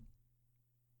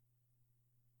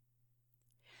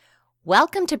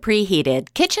Welcome to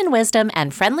Preheated, kitchen wisdom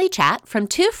and friendly chat from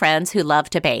two friends who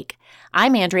love to bake.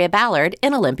 I'm Andrea Ballard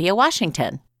in Olympia,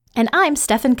 Washington. And I'm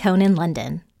Stefan Cohn in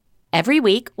London. Every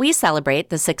week, we celebrate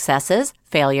the successes,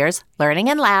 failures, learning,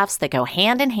 and laughs that go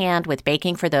hand in hand with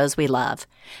baking for those we love.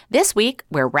 This week,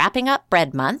 we're wrapping up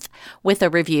Bread Month with a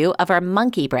review of our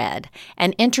monkey bread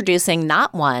and introducing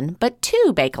not one, but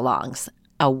two bake-alongs,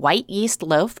 a white yeast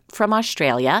loaf from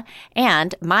Australia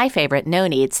and my favorite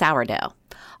no-knead sourdough.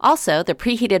 Also, the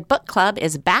Preheated Book Club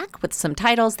is back with some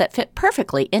titles that fit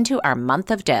perfectly into our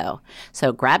month of dough.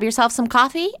 So grab yourself some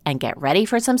coffee and get ready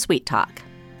for some sweet talk.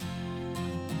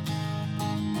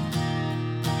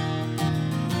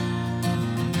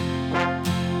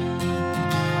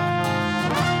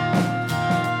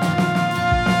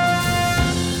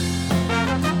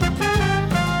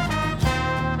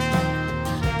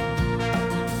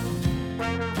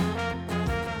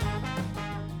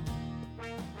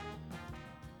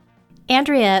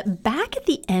 Andrea, back at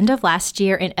the end of last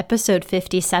year in episode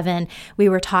 57, we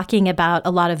were talking about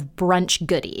a lot of brunch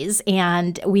goodies,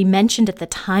 and we mentioned at the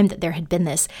time that there had been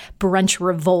this brunch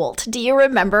revolt. Do you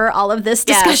remember all of this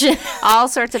discussion? Yes. All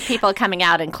sorts of people coming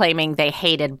out and claiming they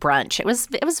hated brunch.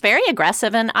 It was very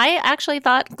aggressive, and I actually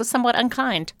thought it was somewhat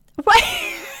unkind.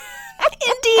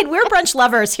 Indeed, we're brunch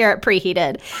lovers here at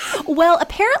Preheated. Well,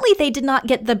 apparently they did not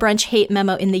get the brunch hate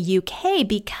memo in the UK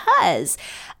because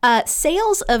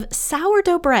sales of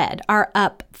sourdough bread are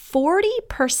up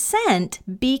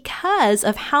 40% because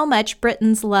of how much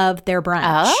Britons love their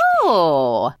brunch.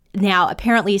 Oh. Now,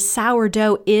 apparently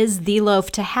sourdough is the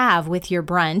loaf to have with your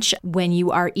brunch when you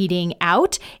are eating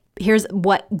out. Here's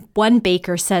what one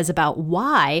baker says about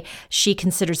why she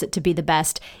considers it to be the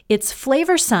best. It's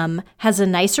flavorsome, has a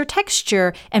nicer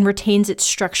texture, and retains its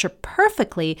structure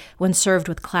perfectly when served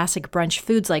with classic brunch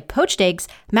foods like poached eggs,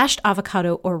 mashed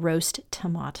avocado, or roast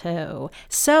tomato.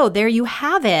 So there you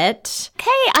have it.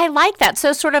 Okay, I like that.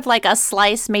 So sort of like a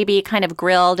slice, maybe kind of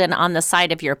grilled and on the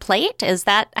side of your plate. Is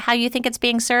that how you think it's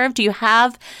being served? Do you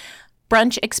have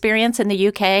brunch experience in the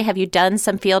UK? Have you done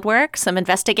some field work, some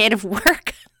investigative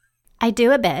work? I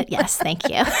do a bit. Yes, thank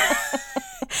you.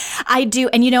 I do.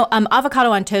 And,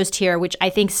 avocado on toast here, which I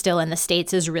think still in the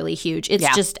States is really huge.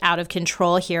 It's just out of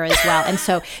control here as well. And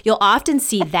so you'll often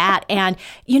see that. And,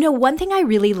 one thing I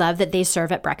really love that they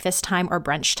serve at breakfast time or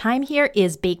brunch time here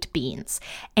is baked beans.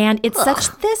 And it's such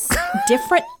this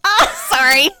different. Oh,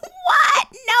 sorry. What?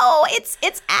 No,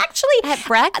 it's actually at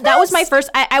breakfast. That was my first.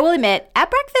 I will admit,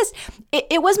 at breakfast,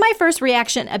 it was my first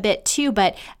reaction a bit too.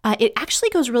 But it actually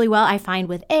goes really well, I find,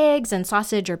 with eggs and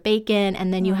sausage or bacon,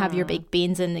 and then you have your baked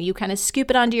beans, and you kind of scoop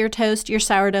it onto your toast, your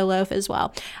sourdough loaf as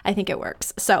well. I think it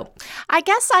works. So I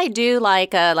guess I do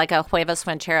like a huevos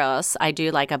rancheros. I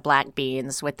do like a black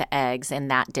beans with the eggs in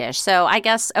that dish. So I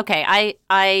guess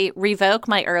I revoke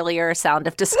my earlier sound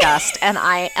of disgust, and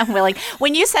I am willing.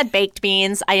 When you said baked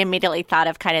beans, I immediately thought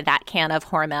of kind of that can of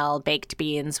Hormel baked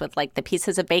beans with like the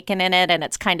pieces of bacon in it, and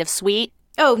it's kind of sweet.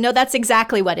 Oh, no, that's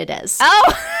exactly what it is.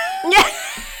 Oh,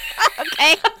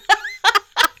 okay.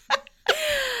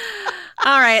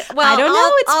 All right. Well, I don't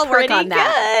know. I'll work pretty on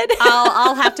that. Good.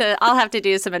 I'll have to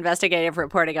do some investigative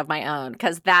reporting of my own,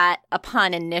 because that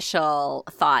upon initial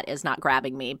thought is not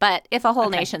grabbing me. But if a whole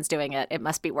nation's doing it, it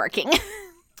must be working.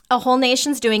 A whole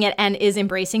nation's doing it and is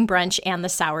embracing brunch and the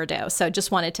sourdough. So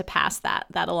just wanted to pass that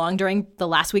along during the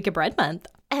last week of Bread Month.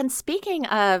 And speaking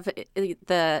of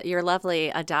your lovely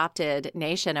adopted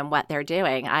nation and what they're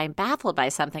doing, I'm baffled by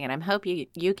something, and I hope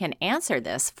you can answer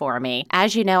this for me.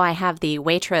 As you know, I have the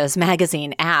Waitrose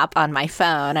magazine app on my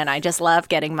phone, and I just love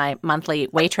getting my monthly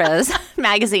Waitrose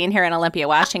magazine here in Olympia,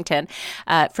 Washington.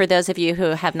 For those of you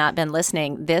who have not been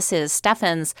listening, this is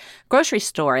Stefan's grocery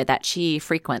store that she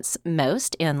frequents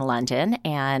most in London,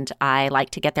 and I like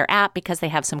to get their app because they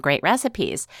have some great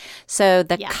recipes. So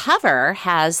the cover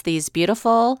has these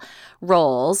beautiful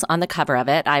rolls on the cover of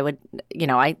it.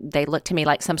 They look to me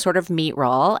like some sort of meat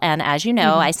roll. And as you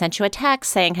know, I sent you a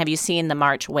text saying, have you seen the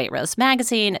March Waitrose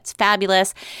magazine? It's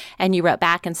fabulous. And you wrote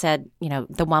back and said,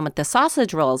 the one with the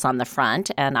sausage rolls on the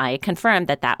front. And I confirmed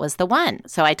that was the one.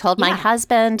 So I told my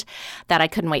husband that I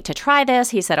couldn't wait to try this.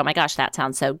 He said, oh my gosh, that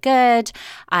sounds so good.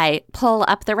 I pull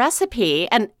up the recipe,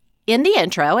 and in the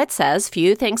intro, it says,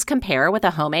 few things compare with a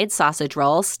homemade sausage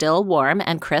roll, still warm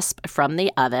and crisp from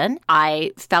the oven.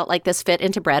 I felt like this fit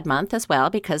into Bread Month as well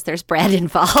because there's bread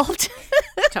involved.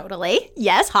 Totally.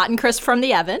 Yes, hot and crisp from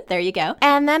the oven. There you go.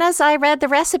 And then as I read the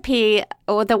recipe,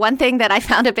 the one thing that I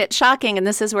found a bit shocking, and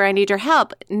this is where I need your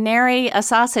help, nary a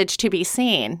sausage to be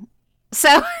seen.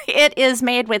 So it is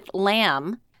made with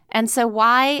lamb. And so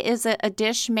why is it a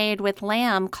dish made with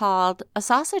lamb called a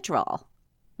sausage roll?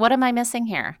 What am I missing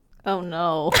here? Oh,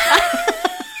 no.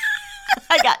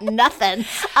 I got nothing.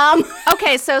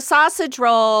 Okay, so sausage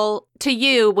roll to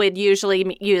you would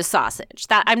usually use sausage.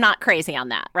 That I'm not crazy on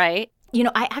that, right? You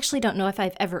know, I actually don't know if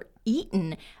I've ever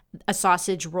eaten a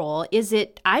sausage roll.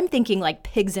 I'm thinking like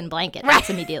pigs in blanket. That's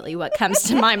immediately what comes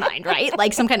to my mind, right?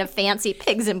 Like some kind of fancy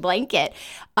pigs in blanket.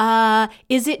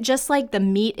 Is it just like the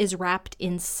meat is wrapped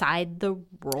inside the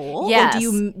roll? Yes.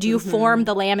 Or do you form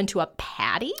the lamb into a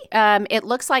patty? It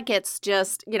looks like it's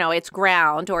just, it's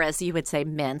ground, or as you would say,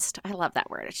 minced. I love that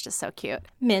word. It's just so cute.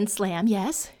 Minced lamb,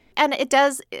 yes. And it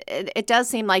does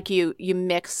seem like you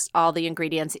mix all the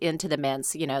ingredients into the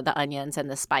mince, the onions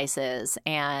and the spices,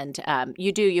 and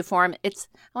you form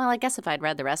I guess if I'd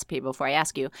read the recipe before I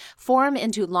ask you, form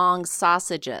into long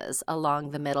sausages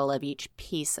along the middle of each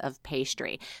piece of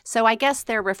pastry. So I guess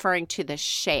they're referring to the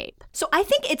shape. So I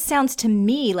think it sounds to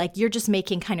me like you're just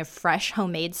making kind of fresh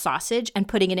homemade sausage and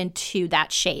putting it into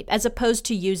that shape, as opposed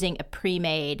to using a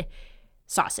pre-made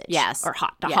sausage. Yes. Or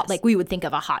hot dog. Yes. Like we would think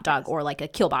of a hot dog or like a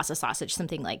kielbasa sausage,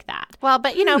 something like that. Well,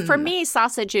 but for me,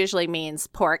 sausage usually means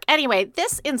pork. Anyway,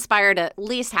 this inspired at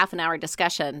least half an hour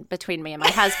discussion between me and my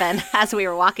husband as we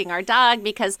were walking our dog,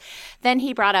 because then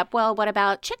he brought up, well, what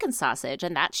about chicken sausage?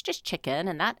 And that's just chicken.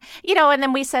 And that, and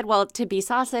then we said, well, to be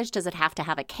sausage, does it have to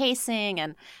have a casing?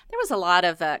 And there was a lot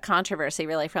of controversy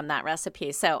really from that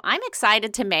recipe. So I'm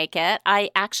excited to make it. I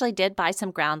actually did buy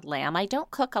some ground lamb. I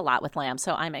don't cook a lot with lamb,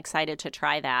 so I'm excited to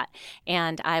try that.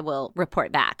 And I will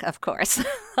report back, of course,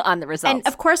 on the results. And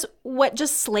of course, what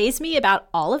just slays me about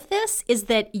all of this is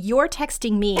that you're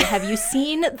texting me, have you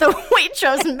seen the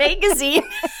Waitrose magazine?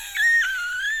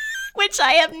 Which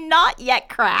I have not yet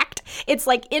cracked. It's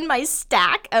like in my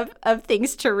stack of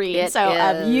things to read.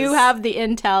 You have the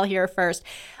intel here first.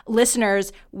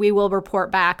 Listeners, we will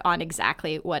report back on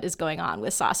exactly what is going on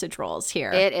with sausage rolls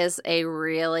here. It is a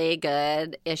really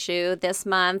good issue this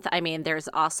month. I mean, there's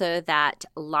also that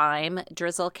lime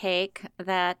drizzle cake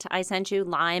that I sent you,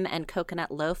 lime and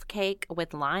coconut loaf cake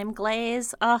with lime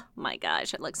glaze. Oh my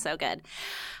gosh, it looks so good.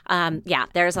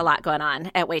 There's a lot going on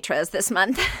at Waitrose this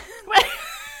month.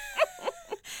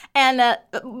 And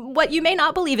what you may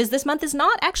not believe is this month is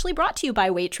not actually brought to you by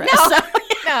Waitrose.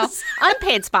 No,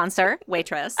 unpaid sponsor,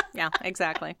 Waitrose. Yeah,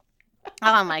 exactly.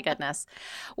 Oh, my goodness.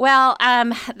 Well,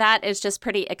 that is just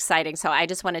pretty exciting. So I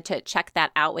just wanted to check that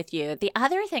out with you. The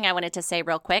other thing I wanted to say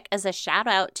real quick is a shout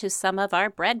out to some of our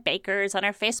bread bakers on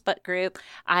our Facebook group.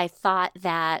 I thought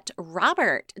that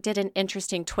Robert did an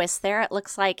interesting twist there. It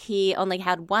looks like he only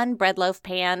had one bread loaf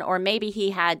pan, or maybe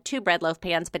he had two bread loaf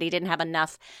pans, but he didn't have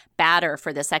enough batter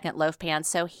for the second loaf pan.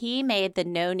 So he made the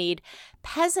no-knead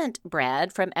peasant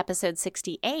bread from episode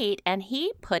 68, and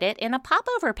he put it in a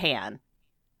popover pan.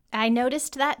 I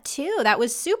noticed that too. That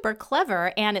was super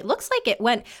clever, and it looks like it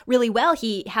went really well.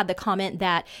 He had the comment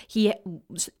that he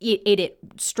ate it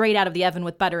straight out of the oven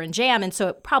with butter and jam, and so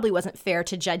it probably wasn't fair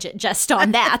to judge it just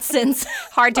on that, since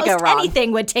hard to go wrong.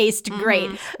 Anything would taste great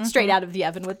straight out of the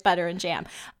oven with butter and jam.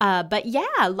 But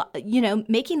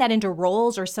making that into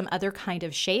rolls or some other kind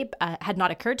of shape had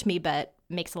not occurred to me, but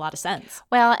makes a lot of sense.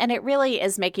 Well, and it really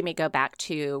is making me go back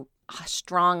to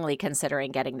strongly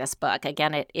considering getting this book.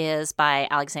 Again, it is by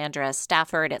Alexandra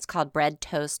Stafford. It's called Bread,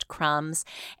 Toast, Crumbs.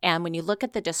 And when you look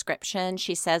at the description,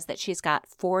 she says that she's got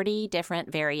 40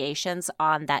 different variations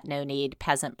on that no-knead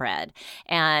peasant bread.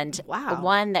 And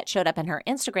one that showed up in her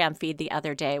Instagram feed the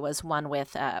other day was one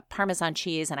with Parmesan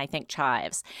cheese and I think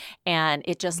chives. And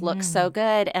it just looks so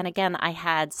good. And again, I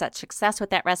had such success with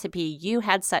that recipe. You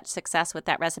had such success with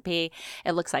that recipe.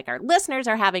 It looks like our listeners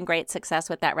are having great success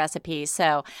with that recipe.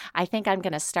 So I think I'm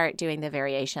going to start doing the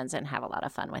variations and have a lot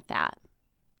of fun with that.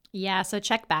 Yeah, so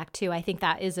check back too. I think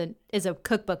that is a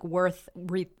cookbook worth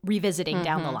revisiting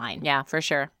down the line. Yeah, for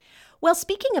sure. Well,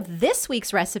 speaking of this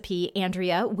week's recipe,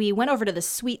 Andrea, we went over to the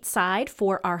sweet side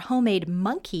for our homemade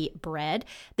monkey bread.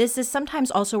 This is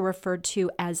sometimes also referred to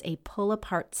as a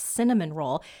pull-apart cinnamon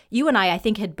roll. You and I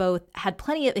think, had both had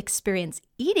plenty of experience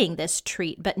eating this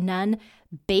treat, but none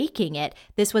baking it.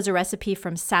 This was a recipe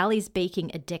from Sally's Baking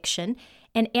Addiction.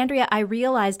 And Andrea, I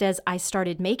realized as I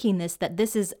started making this that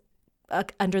this is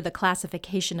under the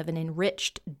classification of an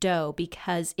enriched dough,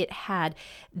 because it had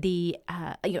the,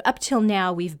 up till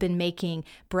now we've been making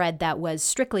bread that was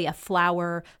strictly a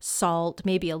flour, salt,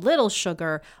 maybe a little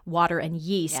sugar, water, and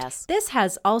yeast. Yes. This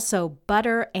has also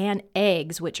butter and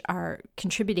eggs, which are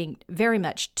contributing very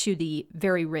much to the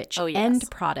very rich end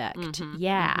product.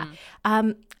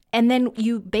 And then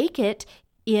you bake it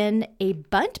in a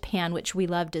bundt pan, which we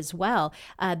loved as well.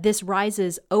 This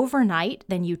rises overnight.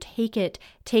 Then you take it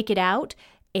out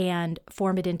and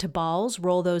form it into balls.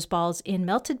 Roll those balls in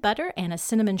melted butter and a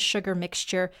cinnamon sugar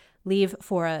mixture. leave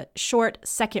for a short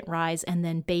second rise, and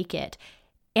then bake it.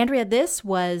 Andrea, this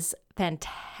was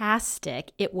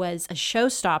fantastic. It was a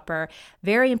showstopper,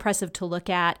 very impressive to look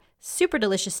at, super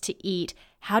delicious to eat.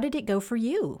 How did it go for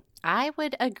you? I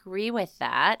would agree with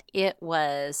that. It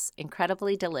was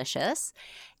incredibly delicious.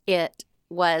 It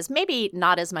was maybe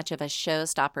not as much of a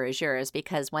showstopper as yours,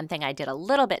 because one thing I did a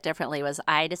little bit differently was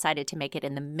I decided to make it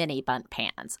in the mini bundt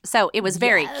pans. So it was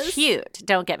very cute,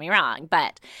 don't get me wrong,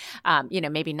 but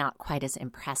maybe not quite as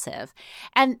impressive.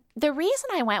 And the reason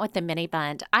I went with the mini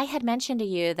bundt, I had mentioned to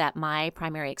you that my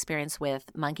primary experience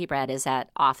with monkey bread is at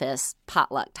office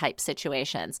potluck type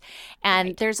situations.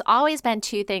 And there's always been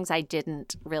two things I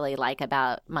didn't really like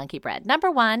about monkey bread.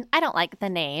 Number one, I don't like the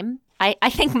name.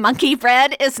 I think monkey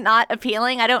bread is not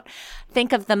appealing. I don't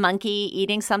think of the monkey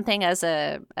eating something as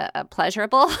a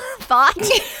pleasurable thought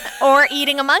or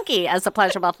eating a monkey as a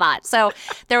pleasurable thought. So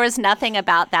there was nothing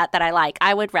about that I like.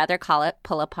 I would rather call it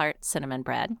pull-apart cinnamon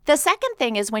bread. The second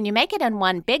thing is when you make it in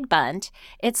one big bundt,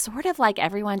 it's sort of like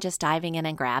everyone just diving in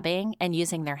and grabbing and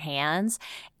using their hands.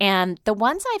 And the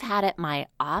ones I've had at my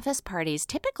office parties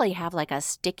typically have like a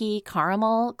sticky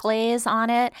caramel glaze on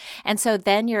it. And so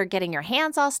then you're getting your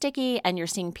hands all sticky and you're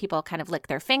seeing people kind of lick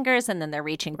their fingers and then they're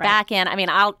reaching back in. I mean,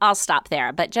 I'll stop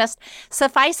there, but just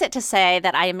suffice it to say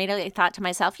that I immediately thought to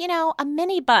myself, a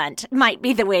mini bundt might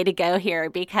be the way to go here,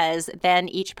 because then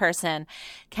each person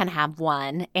can have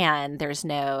one and there's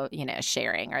no,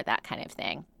 sharing or that kind of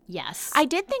thing. Yes. I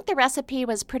did think the recipe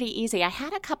was pretty easy. I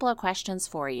had a couple of questions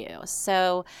for you.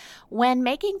 So when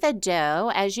making the dough,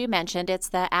 as you mentioned, it's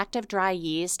the active dry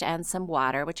yeast and some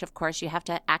water, which of course you have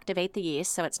to activate the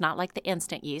yeast. So it's not like the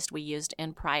instant yeast we used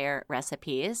in prior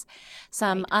recipes.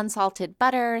 Some unsalted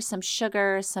butter, some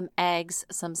sugar, some eggs,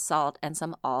 some salt, and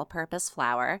some all-purpose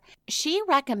flour. She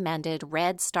recommended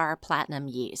Red Star Platinum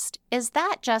yeast. Is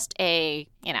that just a,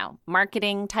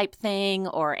 marketing type thing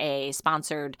or a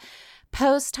sponsored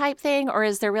post type thing, or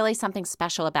is there really something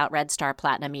special about Red Star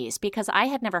Platinum yeast? Because I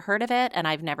had never heard of it and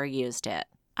I've never used it.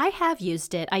 I have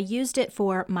used it. I used it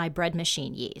for my bread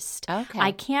machine yeast. Okay.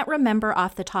 I can't remember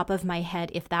off the top of my head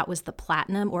if that was the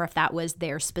platinum or if that was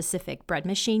their specific bread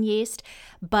machine yeast.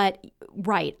 But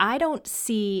I don't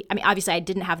see, obviously I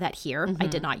didn't have that here. I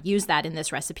did not use that in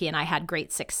this recipe and I had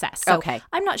great success. So okay.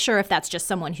 I'm not sure if that's just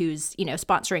someone who's,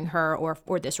 sponsoring her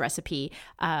or this recipe.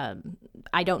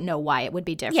 I don't know why it would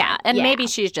be different. Yeah, and maybe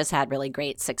she's just had really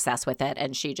great success with it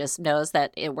and she just knows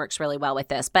that it works really well with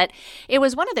this. But it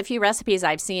was one of the few recipes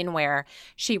I've seen where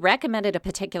she recommended a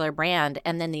particular brand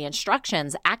and then the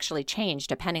instructions actually change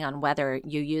depending on whether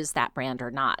you use that brand or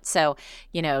not. So,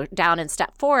 down in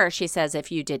step 4, she says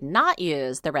if you did not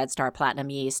use the Red Star Platinum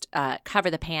yeast, cover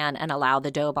the pan and allow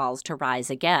the dough balls to rise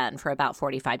again for about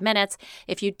 45 minutes.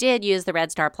 If you did use the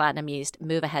Red Star Platinum yeast,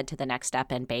 move ahead to the next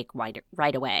step and bake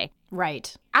right away.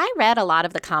 Right. I read a lot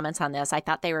of the comments on this. I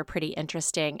thought they were pretty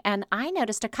interesting. And I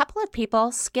noticed a couple of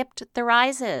people skipped the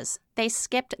rises. They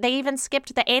even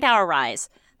skipped the 8-hour rise.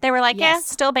 They were like,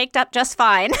 still baked up just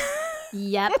fine.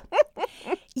 Yep.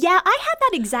 Yeah, I had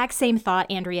that exact same thought,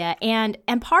 Andrea. And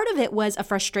part of it was a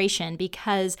frustration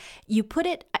because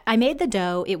I made the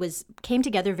dough. It came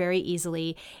together very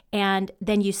easily. And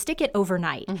then you stick it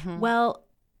overnight. Mm-hmm. Well,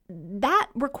 that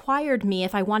required me,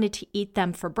 if I wanted to eat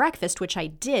them for breakfast, which I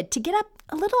did, to get up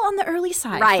a little on the early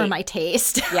side for my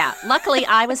taste. Yeah. Luckily,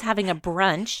 I was having a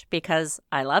brunch because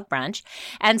I love brunch.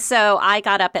 And so I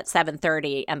got up at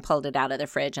 7:30 and pulled it out of the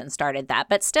fridge and started that.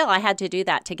 But still, I had to do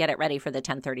that to get it ready for the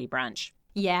 10:30 brunch.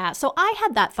 Yeah, so I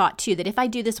had that thought too, that if I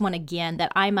do this one again,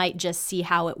 that I might just see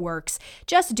how it works,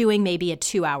 just doing maybe a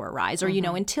 2-hour rise or,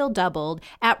 until doubled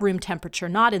at room temperature,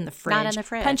 not in the fridge. Not in the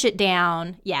fridge. Punch it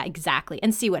down. Yeah, exactly.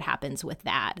 And see what happens with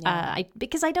that. Yeah.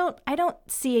 Because I don't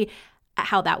see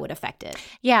how that would affect it.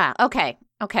 Yeah. Okay,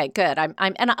 good.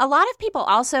 And a lot of people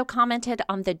also commented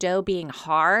on the dough being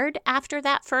hard after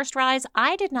that first rise.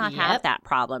 I did not have that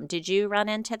problem. Did you run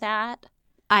into that?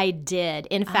 I did.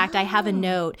 In fact, I have a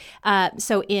note.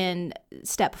 So in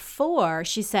step 4,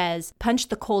 she says, punch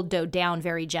the cold dough down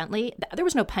very gently. There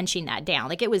was no punching that down.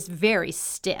 Like, it was very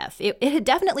stiff. It had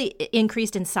definitely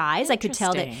increased in size. I could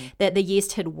tell that the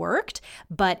yeast had worked,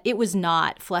 but it was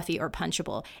not fluffy or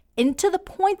punchable. And to the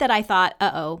point that I thought,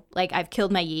 I've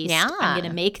killed my yeast. Yeah. I'm going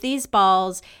to make these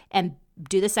balls and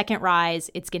do the second rise.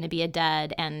 It's going to be a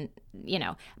dud. And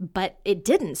but it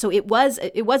didn't. So it was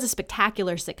a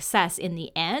spectacular success in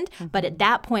the end. Mm-hmm. But at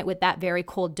that point, with that very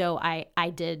cold dough, I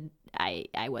did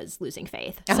I was losing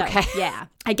faith. So, Okay. yeah.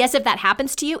 I guess if that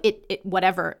happens to you, it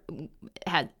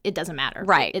doesn't matter.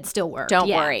 Right. It still works. Don't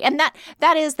worry. And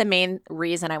that is the main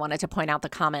reason I wanted to point out the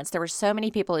comments. There were so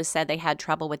many people who said they had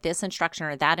trouble with this instruction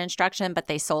or that instruction, but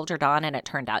they soldiered on and it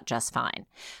turned out just fine.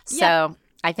 So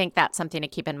I think that's something to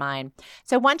keep in mind.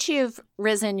 So once you've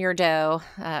risen your dough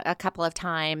a couple of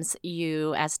times,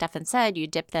 you, as Stefan said, you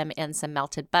dip them in some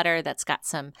melted butter that's got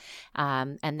some,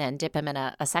 and then dip them in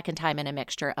a second time in a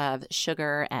mixture of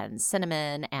sugar and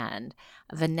cinnamon and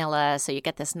vanilla. So you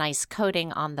get this nice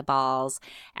coating on the balls,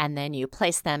 and then you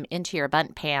place them into your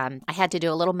bundt pan. I had to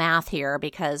do a little math here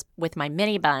because with my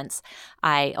mini bunts,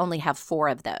 I only have 4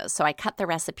 of those. So I cut the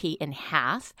recipe in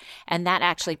half, and that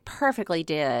actually perfectly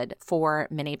did 4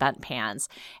 mini bundt pans.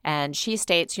 And she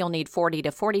states you'll need 40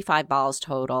 to 45 balls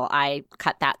total. I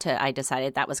cut that to, I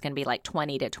decided that was going to be like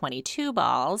 20 to 22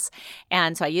 balls.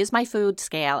 And so I used my food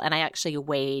scale and I actually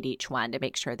weighed each one to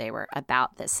make sure they were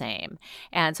about the same.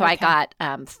 And so I got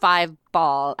 5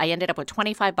 ball. I ended up with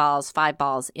 25 balls, 5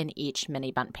 balls in each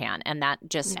mini bundt pan. And that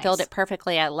just filled it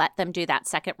perfectly. I let them do that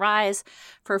second rise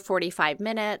for 45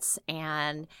 minutes.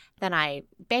 And then I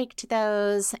baked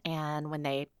those. And when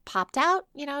they popped out,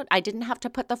 I didn't have to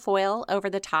put the foil over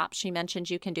the top. She mentioned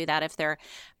you can do that if they're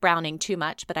browning too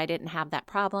much, but I didn't have that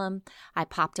problem. I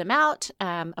popped them out.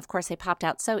 Of course, they popped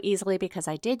out so easily because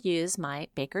I did use my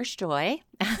Baker's Joy,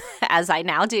 as I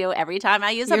now do every time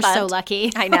I use a bundt. You're so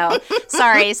lucky. I know.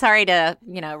 Sorry to,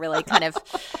 really kind of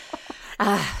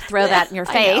throw that in your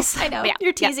face. I know. Yeah.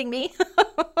 You're teasing me.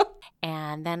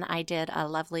 And then I did a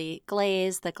lovely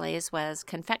glaze. The glaze was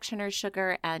confectioner's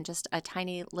sugar and just a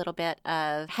tiny little bit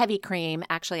of heavy cream.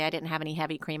 Actually, I didn't have any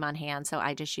heavy cream on hand, so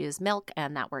I just used milk,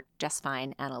 and that worked just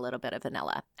fine, and a little bit of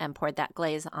vanilla, and poured that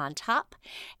glaze on top.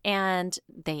 And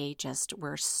they just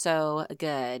were so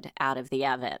good out of the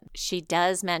oven. She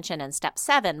does mention in step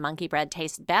 7, monkey bread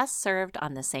tastes best served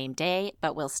on the same day,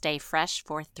 but will stay fresh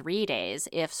for 3 days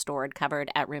if stored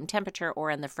covered at room temperature or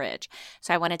in the fridge.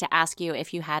 So I wanted to ask you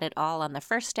if you had it all on the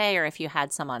first day or if you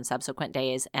had some on subsequent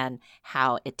days and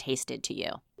how it tasted to you.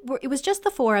 It was just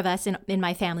the 4 of us in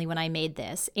my family when I made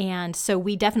this. And so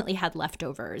we definitely had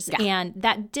leftovers. Yeah. And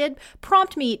that did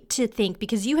prompt me to think,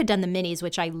 because you had done the minis,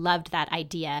 which I loved that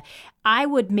idea, I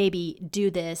would maybe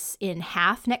do this in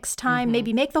half next time,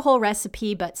 maybe make the whole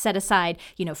recipe, but set aside,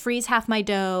 freeze half my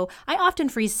dough. I often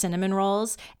freeze cinnamon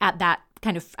rolls at that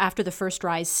kind of after the first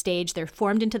rise stage. They're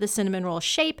formed into the cinnamon roll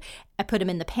shape. I put them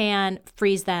in the pan,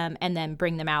 freeze them, and then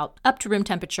bring them out up to room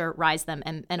temperature, rise them,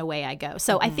 and away I go.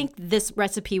 So I think this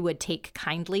recipe would take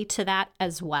kindly to that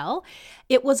as well.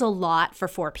 It was a lot for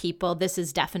 4 people. This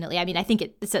is definitely, I think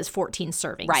it says 14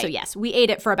 servings. Right. So yes, we ate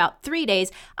it for about 3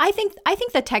 days. I think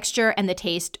the texture and the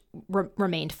taste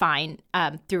remained fine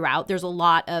throughout. There's a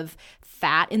lot of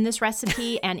fat in this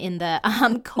recipe and in the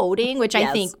coating, which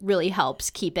I think really helps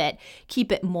keep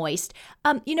it moist.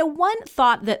 One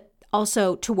thought that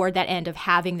also toward that end of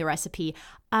having the recipe,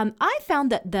 I found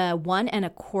that the 1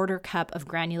 1/4 cup of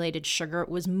granulated sugar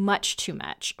was much too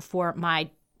much for my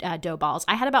dough balls.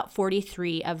 I had about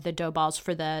 43 of the dough balls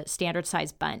for the standard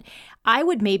size bundt. I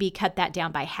would maybe cut that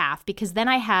down by half, because then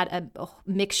I had a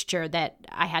mixture that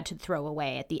I had to throw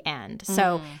away at the end.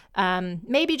 So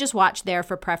maybe just watch there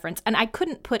for preference. And I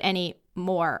couldn't put any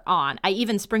more on. I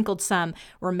even sprinkled some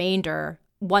remainder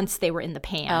once they were in the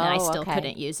pan, and I still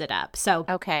couldn't use it up. So,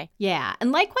 yeah.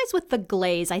 And likewise with the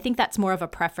glaze, I think that's more of a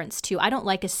preference too. I don't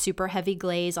like a super heavy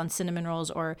glaze on cinnamon rolls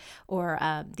or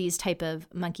these type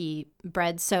of monkey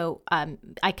breads. So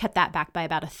I cut that back by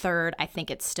about 1/3. I think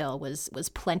it still was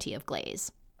plenty of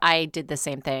glaze. I did the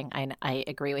same thing. I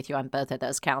agree with you on both of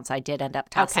those counts. I did end up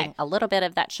tossing a little bit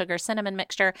of that sugar cinnamon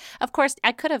mixture. Of course,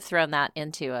 I could have thrown that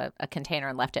into a container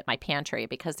and left it in my pantry,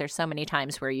 because there's so many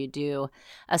times where you do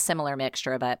a similar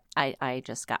mixture, but I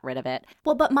just got rid of it.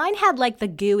 Well, but mine had like the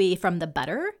gooey from the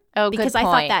butter. Oh, because good point.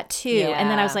 I thought that too. Yeah. And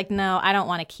then I was like, no, I don't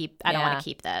want to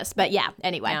keep this. But yeah,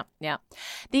 anyway. Yeah.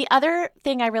 The other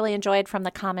thing I really enjoyed from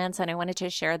the comments, and I wanted to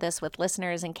share this with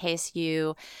listeners in case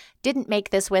you didn't make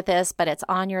this with us, but it's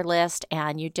on your list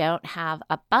and you don't have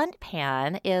a bundt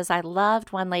pan, is I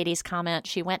loved one lady's comment.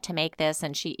 She went to make this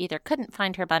and she either couldn't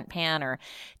find her bundt pan or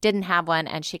didn't have one,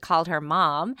 and she called her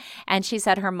mom. And she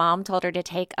said her mom told her to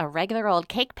take a regular old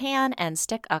cake pan and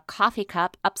stick a coffee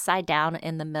cup upside down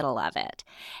in the middle of it.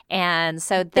 And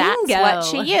so that's what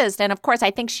she Bingo. used. And of course, I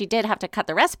think she did have to cut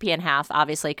the recipe in half,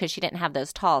 obviously, because she didn't have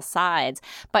those tall sides.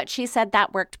 But she said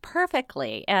that worked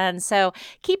perfectly. And so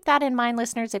keep that in mind,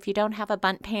 listeners. If you don't have a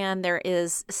bundt pan, there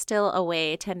is still a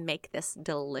way to make this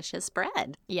delicious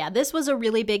bread. Yeah, this was a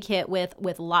really big hit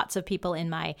with lots of people in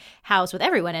my house, with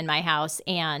everyone in my house,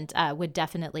 and would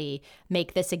definitely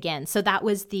make this again. So that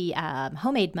was the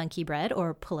homemade monkey bread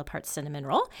or pull-apart cinnamon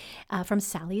roll from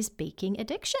Sally's Baking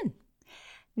Addiction.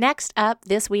 Next up,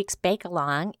 this week's Bake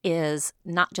Along is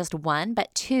not just one,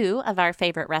 but two of our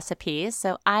favorite recipes.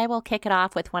 So I will kick it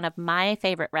off with one of my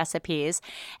favorite recipes,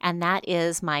 and that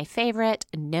is my favorite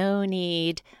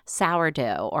no-knead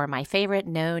sourdough, or my favorite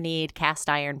no-knead cast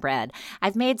iron bread.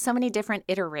 I've made so many different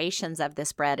iterations of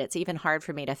this bread, it's even hard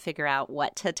for me to figure out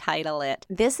what to title it.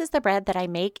 This is the bread that I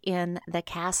make in the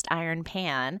cast iron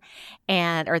pan,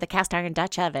 or the cast iron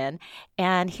Dutch oven.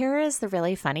 And here is the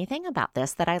really funny thing about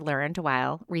this that I learned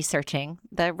while researching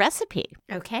the recipe.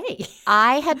 Okay.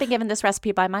 I had been given this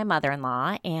recipe by my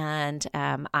mother-in-law, and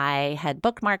I had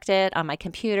bookmarked it on my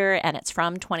computer, and it's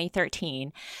from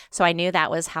 2013. So I knew that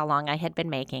was how long I had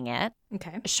been making it.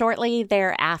 Okay. Shortly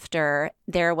thereafter,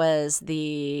 there was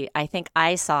I think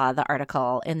I saw the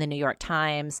article in the New York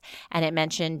Times, and it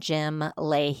mentioned Jim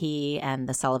Leahy and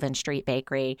the Sullivan Street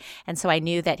Bakery. And so I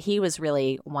knew that he was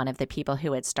really one of the people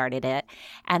who had started it.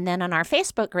 And then on our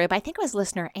Facebook group, I think it was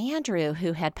listener Andrew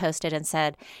who had posted and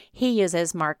said he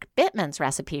uses Mark Bittman's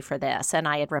recipe for this. And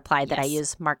I had replied that I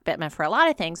use Mark Bittman for a lot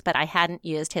of things, but I hadn't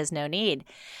used his no knead.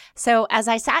 So as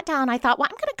I sat down, I thought, well,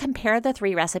 I'm going to compare the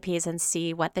three recipes and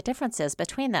see what the difference is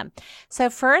between them. So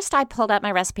first, I pulled up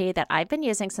my recipe that I've been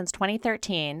using since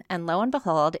 2013, and lo and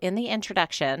behold, in the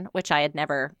introduction, which I had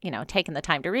never, taken the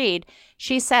time to read,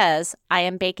 she says, I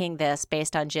am baking this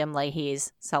based on Jim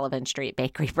Leahy's Sullivan Street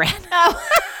Bakery bread. Oh.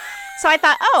 So I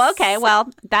thought, oh, okay, well,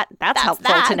 that's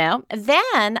helpful to know.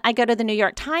 Then I go to the New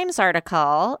York Times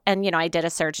article, and, I did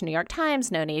a search, New York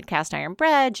Times, no knead cast iron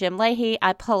bread, Jim Leahy.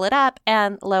 I pull it up,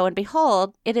 and lo and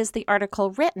behold, it is the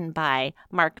article written by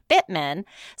Mark Bittman.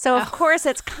 So, of course,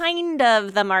 it's kind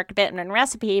of the Mark Bittman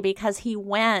recipe because he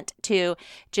went to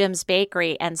Jim's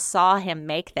Bakery and saw him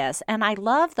make this. And I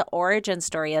love the origin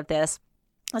story of this.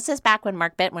 This is back when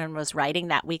Mark Bittman was writing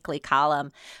that weekly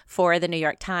column for the New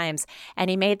York Times, and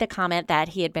he made the comment that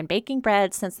he had been baking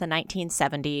bread since the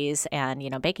 1970s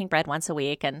and, baking bread once a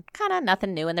week and kind of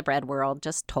nothing new in the bread world,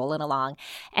 just tolling along.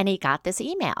 And he got this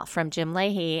email from Jim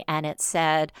Leahy, and it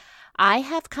said, I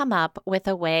have come up with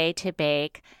a way to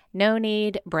bake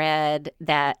no-knead bread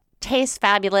that tastes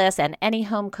fabulous and any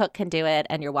home cook can do it,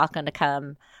 and you're welcome to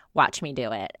come watch me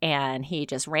do it. And he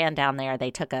just ran down there. They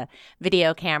took a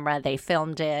video camera, they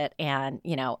filmed it, and,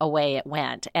 away it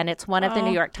went. And it's one of the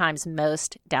New York Times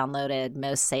most downloaded,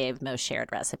 most saved, most shared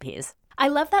recipes. I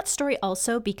love that story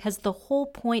also because the whole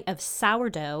point of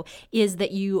sourdough is that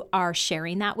you are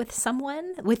sharing that with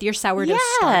someone, with your sourdough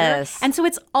starter. And so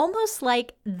it's almost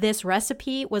like this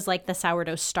recipe was like the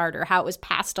sourdough starter, how it was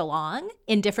passed along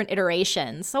in different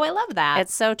iterations. So I love that.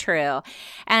 It's so true.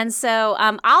 And so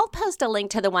I'll post a link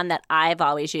to the one that I've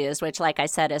always used, which, like I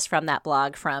said, is from that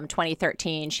blog from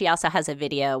 2013. She also has a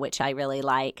video, which I really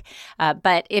like.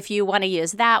 But if you want to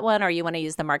use that one, or you want to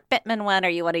use the Mark Bittman one, or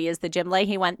you want to use the Jim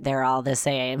Leahy one, they're all the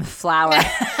same. Flour,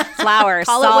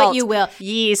 Call salt, it what you will.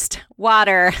 Yeast,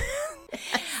 water.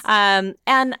 And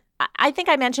I think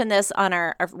I mentioned this on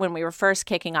our when we were first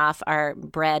kicking off our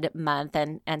bread month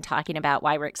and talking about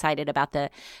why we're excited about the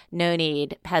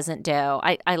no-knead peasant dough.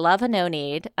 I love a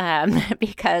no-knead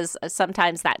because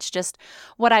sometimes that's just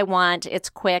what I want. It's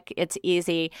quick, it's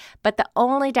easy. But the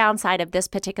only downside of this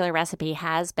particular recipe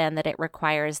has been that it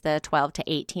requires the 12 to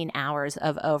 18 hours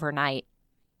of overnight.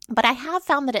 But I have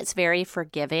found that it's very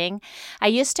forgiving. I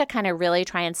used to kind of really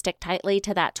try and stick tightly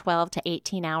to that 12 to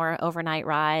 18 hour overnight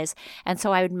rise. And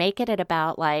so I would make it at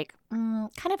about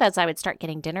kind of as I would start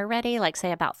getting dinner ready, like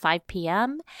say about 5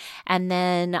 p.m. And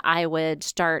then I would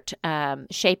start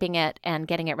shaping it and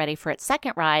getting it ready for its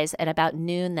second rise at about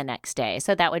noon the next day.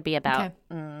 So that would be about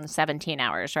 17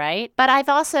 hours, right? But I've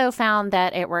also found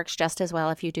that it works just as well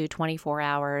if you do 24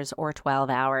 hours or 12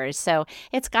 hours. So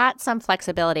it's got some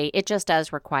flexibility. It just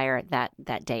does require that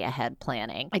day ahead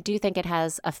planning. I do think it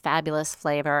has a fabulous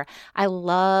flavor. I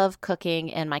love cooking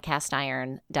in my cast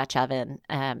iron Dutch oven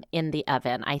in the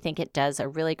oven. I think it does a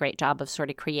really great job of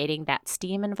sort of creating that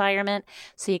steam environment.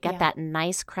 So you get that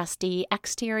nice crusty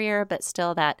exterior, but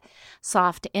still that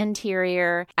soft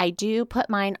interior. I do put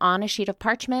mine on a sheet of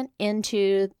parchment into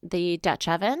into the Dutch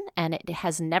oven, and it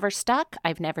has never stuck.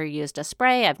 I've never used a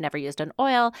spray. I've never used an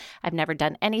oil. I've never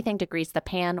done anything to grease the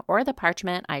pan or the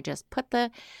parchment. I just put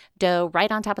the dough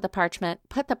right on top of the parchment,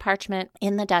 put the parchment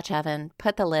in the Dutch oven,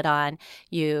 put the lid on.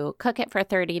 You cook it for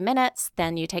 30 minutes,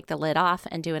 then you take the lid off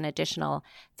and do an additional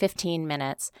 15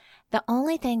 minutes. The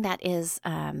only thing that is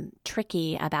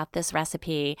tricky about this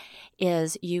recipe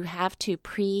is you have to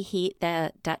preheat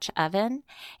the Dutch oven.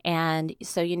 And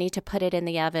so you need to put it in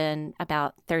the oven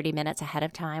about 30 minutes ahead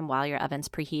of time while your oven's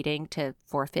preheating to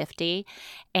 450.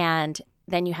 And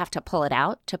then you have to pull it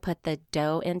out to put the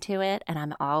dough into it. And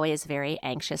I'm always very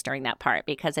anxious during that part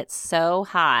because it's so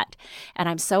hot. And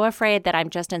I'm so afraid that I'm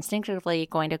just instinctively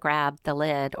going to grab the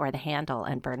lid or the handle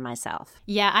and burn myself.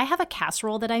 Yeah, I have a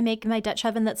casserole that I make in my Dutch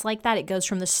oven that's like that. It goes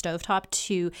from the stovetop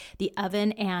to the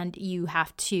oven, and you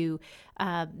have to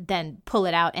then pull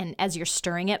it out. And as you're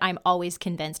stirring it, I'm always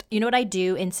convinced. You know what I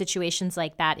do in situations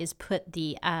like that is put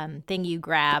the thing you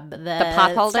grab, the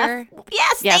pot holder.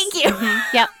 Yes, thank you.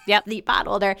 Mm-hmm. Yep. The pot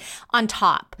holder on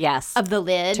top. Yes. Of the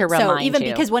lid. To remind so even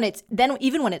you. Because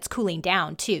even when it's cooling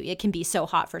down too, it can be so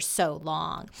hot for so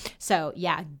long. So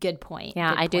yeah, good point.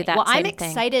 Yeah, good I do point. that. Well, same I'm thing.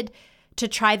 excited to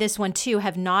try this one too.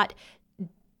 Have not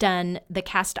done the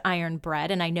cast iron bread,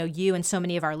 and I know you and so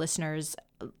many of our listeners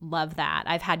love that.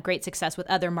 I've had great success with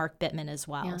other Mark Bittman as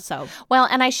well. Yeah. So well,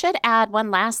 and I should add one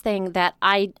last thing that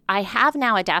I have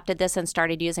now adapted this and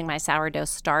started using my sourdough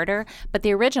starter, but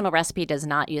the original recipe does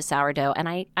not use sourdough. And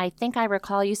I think I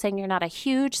recall you saying you're not a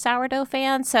huge sourdough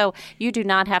fan, so you do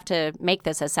not have to make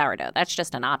this as sourdough. That's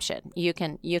just an option. You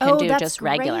can do that's just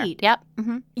regular. great. Yep.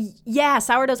 Mm-hmm. Yeah,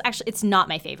 sourdough's actually, it's not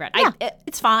my favorite. Yeah.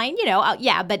 It's fine,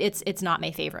 but it's not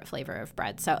my favorite flavor of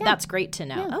bread. So that's great to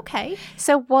know. Yeah. Okay.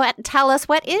 So tell us,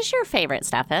 what is your favorite,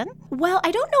 Stefan? Well,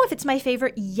 I don't know if it's my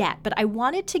favorite yet, but I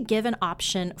wanted to give an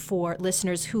option for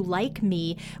listeners who, like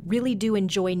me, really do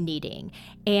enjoy kneading.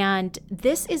 And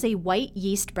this is a white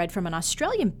yeast bread from an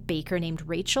Australian baker named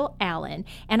Rachel Allen.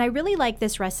 And I really like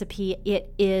this recipe.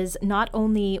 It is not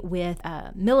only with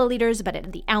milliliters,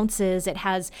 but the ounces. It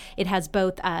has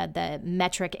both the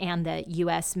metric and the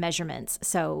U.S. measurements.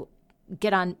 So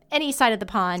get on any side of the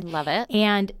pond. Love it.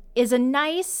 And is a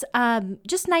nice,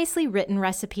 just nicely written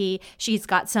recipe. She's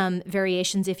got some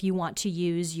variations if you want to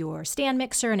use your stand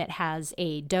mixer, and it has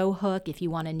a dough hook if you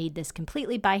want to knead this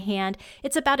completely by hand.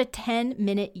 It's about a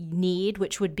 10-minute knead,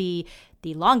 which would be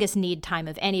the longest knead time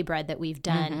of any bread that we've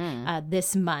done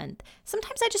this month.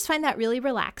 Sometimes I just find that really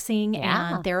relaxing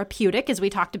and therapeutic, as we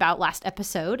talked about last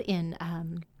episode in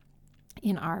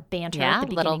our banter at the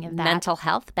beginning of that. Mental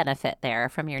health benefit there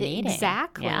from your kneading.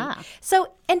 Exactly. Yeah.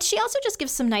 So, and she also just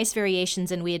gives some nice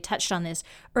variations, and we had touched on this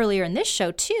earlier in this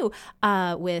show too,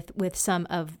 with some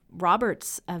of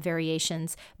Robert's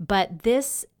variations. But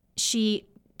this, she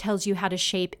tells you how to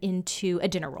shape into a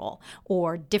dinner roll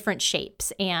or different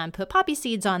shapes and put poppy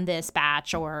seeds on this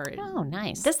batch or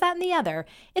nice. This, that, and the other.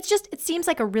 It seems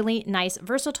like a really nice,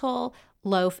 versatile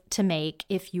loaf to make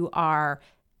if you are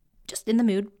just in the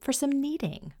mood for some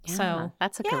kneading. Yeah, so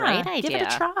that's a great idea. Give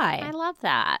it a try. I love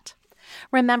that.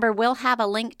 Remember, we'll have a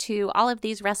link to all of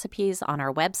these recipes on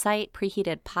our website,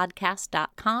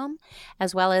 preheatedpodcast.com,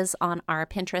 as well as on our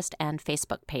Pinterest and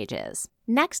Facebook pages.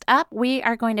 Next up, we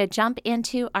are going to jump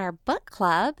into our book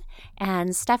club.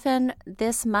 And Stefan,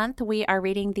 this month we are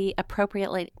reading the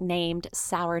appropriately named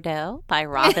Sourdough by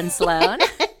Robin Sloan.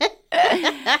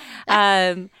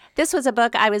 This was a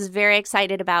book I was very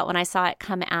excited about when I saw it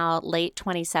come out late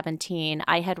 2017.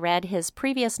 I had read his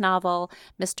previous novel,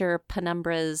 Mr.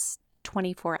 Penumbra's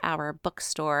 24-Hour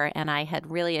Bookstore, and I had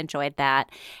really enjoyed that.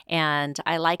 And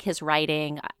I like his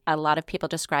writing. A lot of people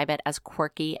describe it as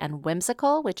quirky and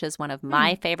whimsical, which is one of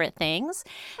my favorite things.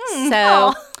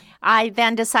 So I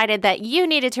then decided that you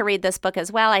needed to read this book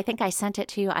as well. I think I sent it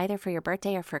to you either for your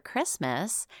birthday or for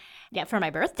Christmas. Yeah, for my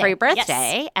birthday. For your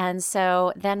birthday. Yes. And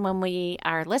so then when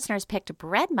our listeners picked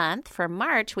Bread Month for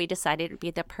March, we decided it would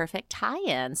be the perfect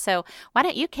tie-in. So why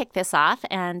don't you kick this off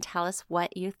and tell us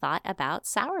what you thought about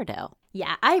sourdough?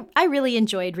 Yeah, I really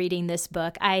enjoyed reading this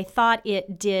book. I thought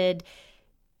it did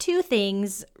two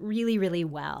things really, really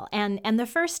well. And the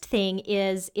first thing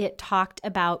is it talked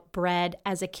about bread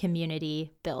as a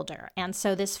community builder. And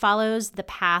so this follows the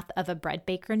path of a bread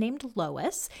baker named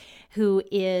Lois, who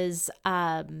is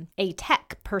a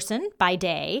tech person by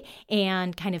day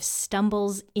and kind of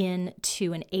stumbles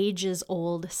into an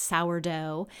ages-old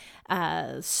sourdough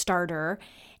starter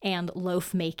and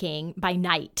loaf making by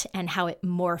night, and how it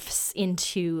morphs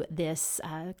into this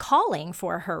calling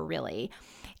for her, really.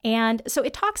 And so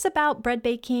it talks about bread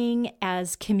baking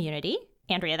as community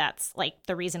Andrea, that's like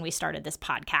the reason we started this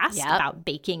podcast Yep. about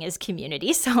baking as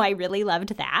community. So I really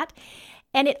loved that.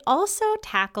 And it also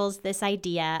tackles this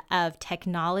idea of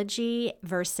technology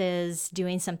versus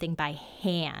doing something by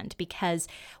hand, because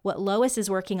what Lois is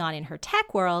working on in her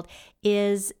tech world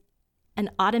is an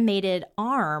automated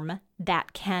arm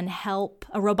that can help,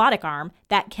 a robotic arm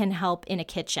that can help in a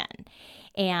kitchen.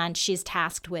 And she's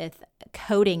tasked with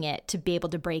coding it to be able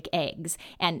to break eggs.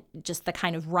 And just the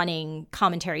kind of running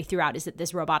commentary throughout is that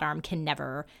this robot arm can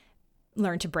never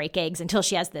learn to break eggs until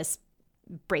she has this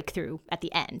breakthrough at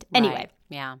the end. Anyway. Right.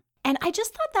 Yeah. And I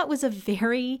just thought that was a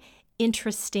very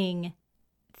interesting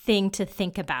thing to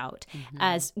think about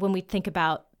as when we think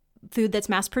about food that's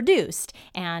mass produced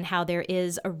and how there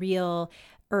is a real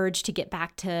urge to get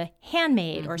back to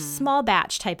handmade or small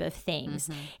batch type of things,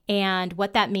 and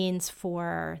what that means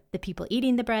for the people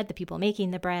eating the bread, the people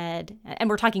making the bread. And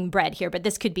we're talking bread here, but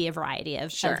this could be a variety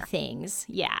of things.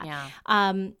 Yeah.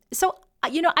 So,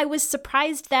 I was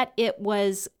surprised that it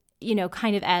was,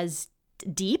 kind of as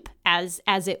deep as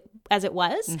it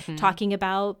was talking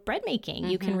about bread making.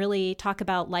 You can really talk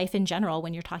about life in general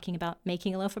when you're talking about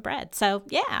making a loaf of bread. So,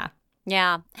 yeah.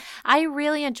 Yeah. I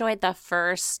really enjoyed the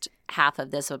first half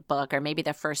of this book, or maybe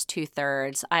the first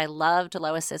 2/3. I loved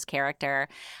Lois's character.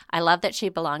 I love that she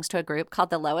belongs to a group called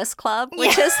the Lois Club,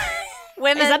 which is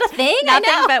women. Is that a thing?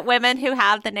 Nothing but women who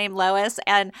have the name Lois.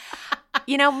 And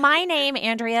my name,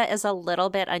 Andrea, is a little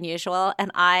bit unusual,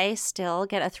 and I still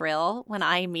get a thrill when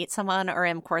I meet someone or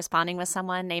am corresponding with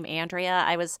someone named Andrea.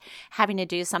 I was having to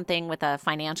do something with a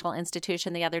financial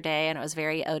institution the other day, and it was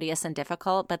very odious and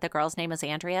difficult, but the girl's name is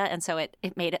Andrea, and so it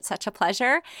made it such a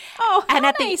pleasure. Oh, and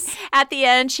nice. At the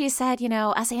end, she said,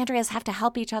 us Andreas have to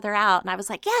help each other out. And I was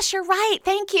like, yes, you're right.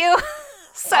 Thank you.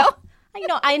 So...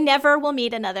 I never will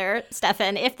meet another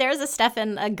Stefan. If there's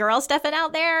a girl Stefan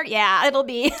out there, it'll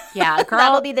be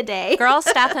that'll be the day. Girl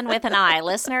Stefan with an I.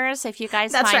 Listeners, if you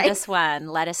guys That's find right. this one,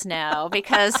 let us know,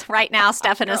 because right now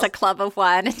Stefan is a club of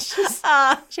one and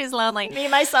she's lonely. Me,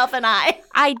 myself, and I.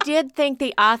 I did think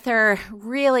the author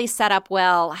really set up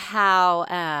well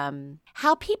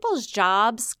how people's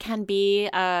jobs can be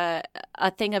a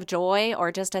thing of joy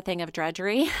or just a thing of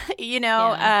drudgery.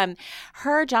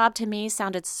 Her job to me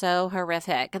sounded so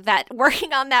horrific, that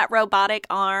working on that robotic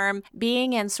arm,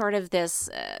 being in sort of this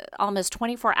almost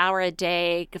 24-hour a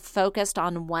day, focused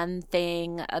on one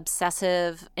thing,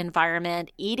 obsessive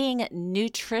environment, eating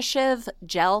nutritive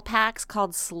gel packs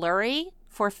called Slurry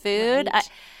for food.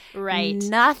 Right.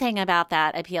 Nothing about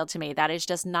that appealed to me. That is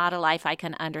just not a life I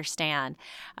can understand.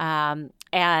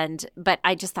 But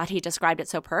I just thought he described it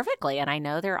so perfectly. And I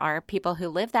know there are people who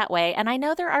live that way. And I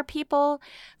know there are people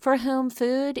for whom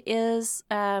food is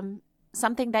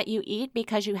something that you eat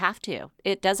because you have to.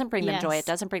 It doesn't bring them joy. It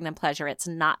doesn't bring them pleasure. It's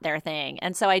not their thing.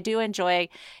 And so I do enjoy,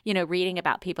 reading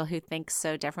about people who think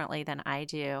so differently than I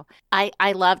do.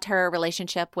 I loved her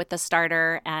relationship with the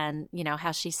starter and,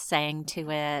 how she sang to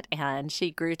it and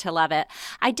she grew to love it.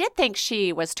 I did think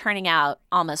she was turning out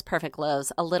almost perfect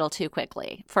loaves a little too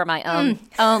quickly for my own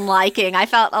liking. I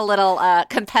felt a little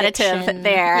competitive Fiction.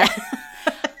 there. Yeah.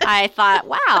 I thought,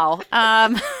 wow,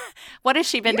 what has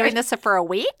she been doing this for a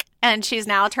week? And she's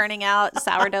now turning out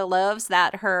sourdough loaves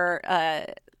that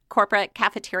her corporate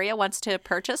cafeteria wants to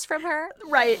purchase from her.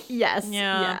 Right. Yes.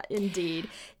 Yeah. Indeed.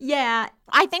 Yeah.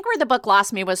 I think where the book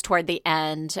lost me was toward the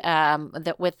end,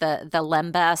 with the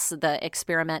lembas, the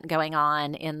experiment going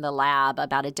on in the lab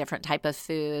about a different type of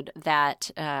food that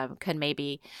could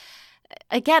maybe.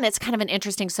 Again, it's kind of an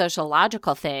interesting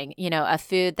sociological thing, a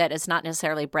food that is not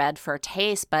necessarily bred for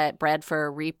taste, but bred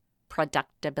for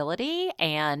reproducibility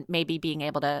and maybe being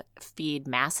able to feed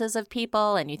masses of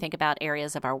people. And you think about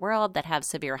areas of our world that have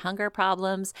severe hunger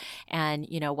problems and,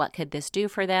 what could this do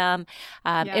for them?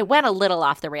 It went a little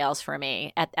off the rails for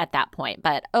me at that point.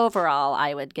 But overall,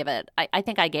 I would give it, I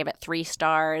think I gave it 3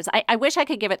 stars. I wish I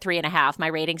could give it 3.5. My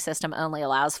rating system only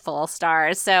allows full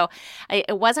stars. So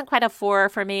it wasn't quite a 4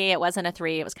 for me. It wasn't a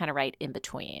 3. It was kind of right in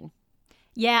between.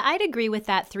 Yeah, I'd agree with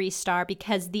that 3-star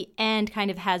because the end kind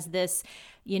of has this,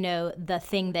 the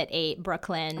thing that ate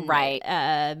Brooklyn. Right.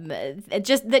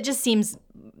 That just seems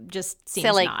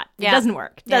silly. Not. It doesn't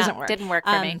work. Doesn't work. Didn't work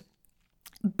for me.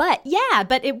 But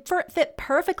it fit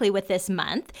perfectly with this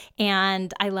month.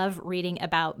 And I love reading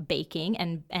about baking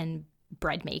and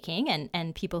bread making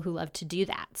and people who love to do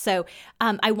that. So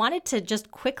I wanted to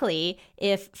just quickly,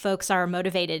 if folks are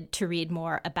motivated to read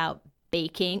more about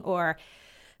baking or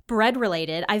bread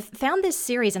related, I've found this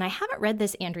series, and I haven't read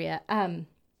this, Andrea.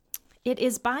 It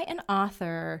is by an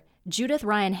author Judith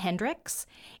Ryan Hendricks,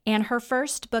 and her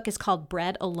first book is called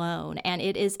Bread Alone, and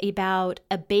it is about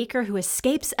a baker who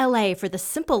escapes LA for the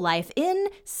simple life in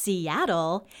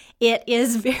Seattle. It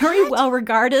is very well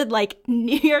regarded, like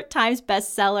New York Times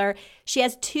bestseller. She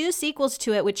has 2 sequels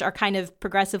to it, which are kind of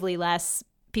progressively less,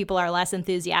 people are less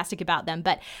enthusiastic about them,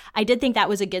 but I did think that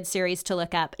was a good series to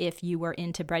look up if you were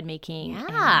into bread making.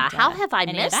 Yeah, how have I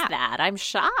missed that? I'm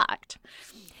shocked.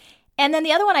 And then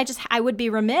the other one, I would be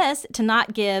remiss to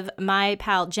not give my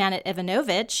pal Janet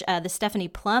Ivanovich, the Stephanie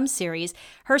Plum series.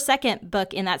 Her second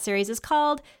book in that series is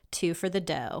called Two for the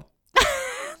Dough.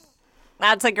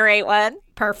 That's a great one.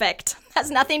 Perfect. Has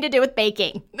nothing to do with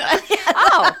baking.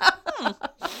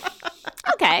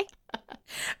 Okay.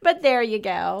 But there you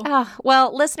go.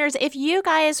 Well, listeners, if you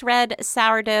guys read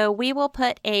Sourdough, we will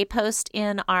put a post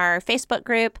in our Facebook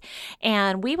group,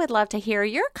 and we would love to hear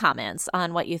your comments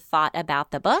on what you thought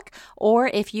about the book, or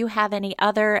if you have any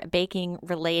other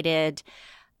baking-related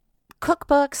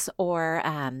cookbooks or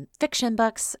fiction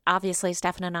books. Obviously,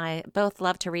 Stefan and I both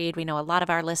love to read. We know a lot of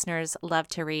our listeners love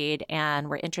to read, and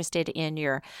we're interested in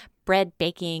your bread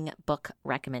baking book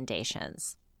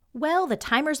recommendations. Well, the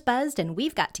timer's buzzed, and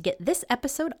we've got to get this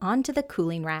episode onto the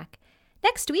cooling rack.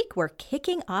 Next week, we're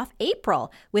kicking off April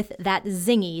with that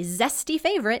zingy, zesty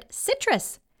favorite,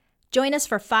 citrus. Join us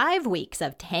for 5 weeks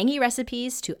of tangy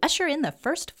recipes to usher in the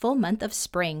first full month of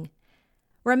spring.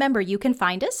 Remember, you can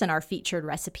find us and our featured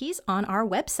recipes on our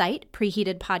website,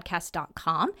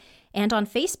 preheatedpodcast.com, and on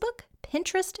Facebook,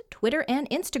 Pinterest, Twitter, and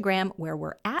Instagram, where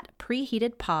we're at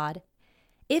PreheatedPod.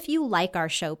 If you like our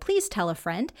show, please tell a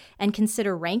friend and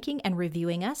consider ranking and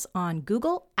reviewing us on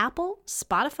Google, Apple,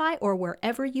 Spotify, or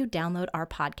wherever you download our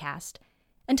podcast.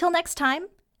 Until next time,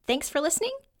 thanks for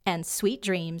listening and sweet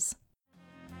dreams.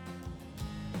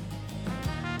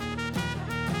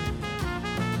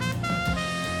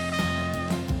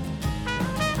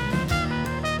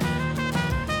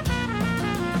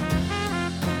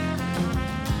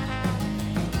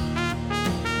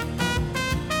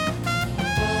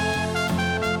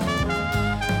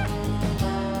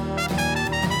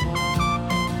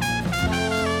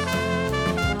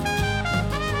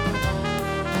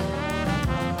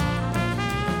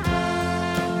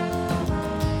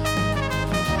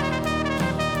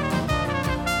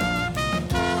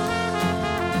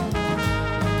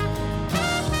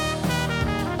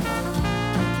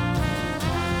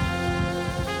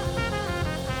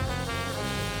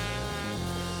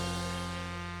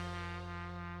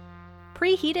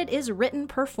 Preheated is written,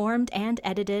 performed, and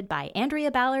edited by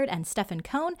Andrea Ballard and Stefan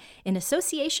Cohn in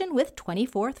association with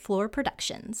 24th Floor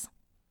Productions.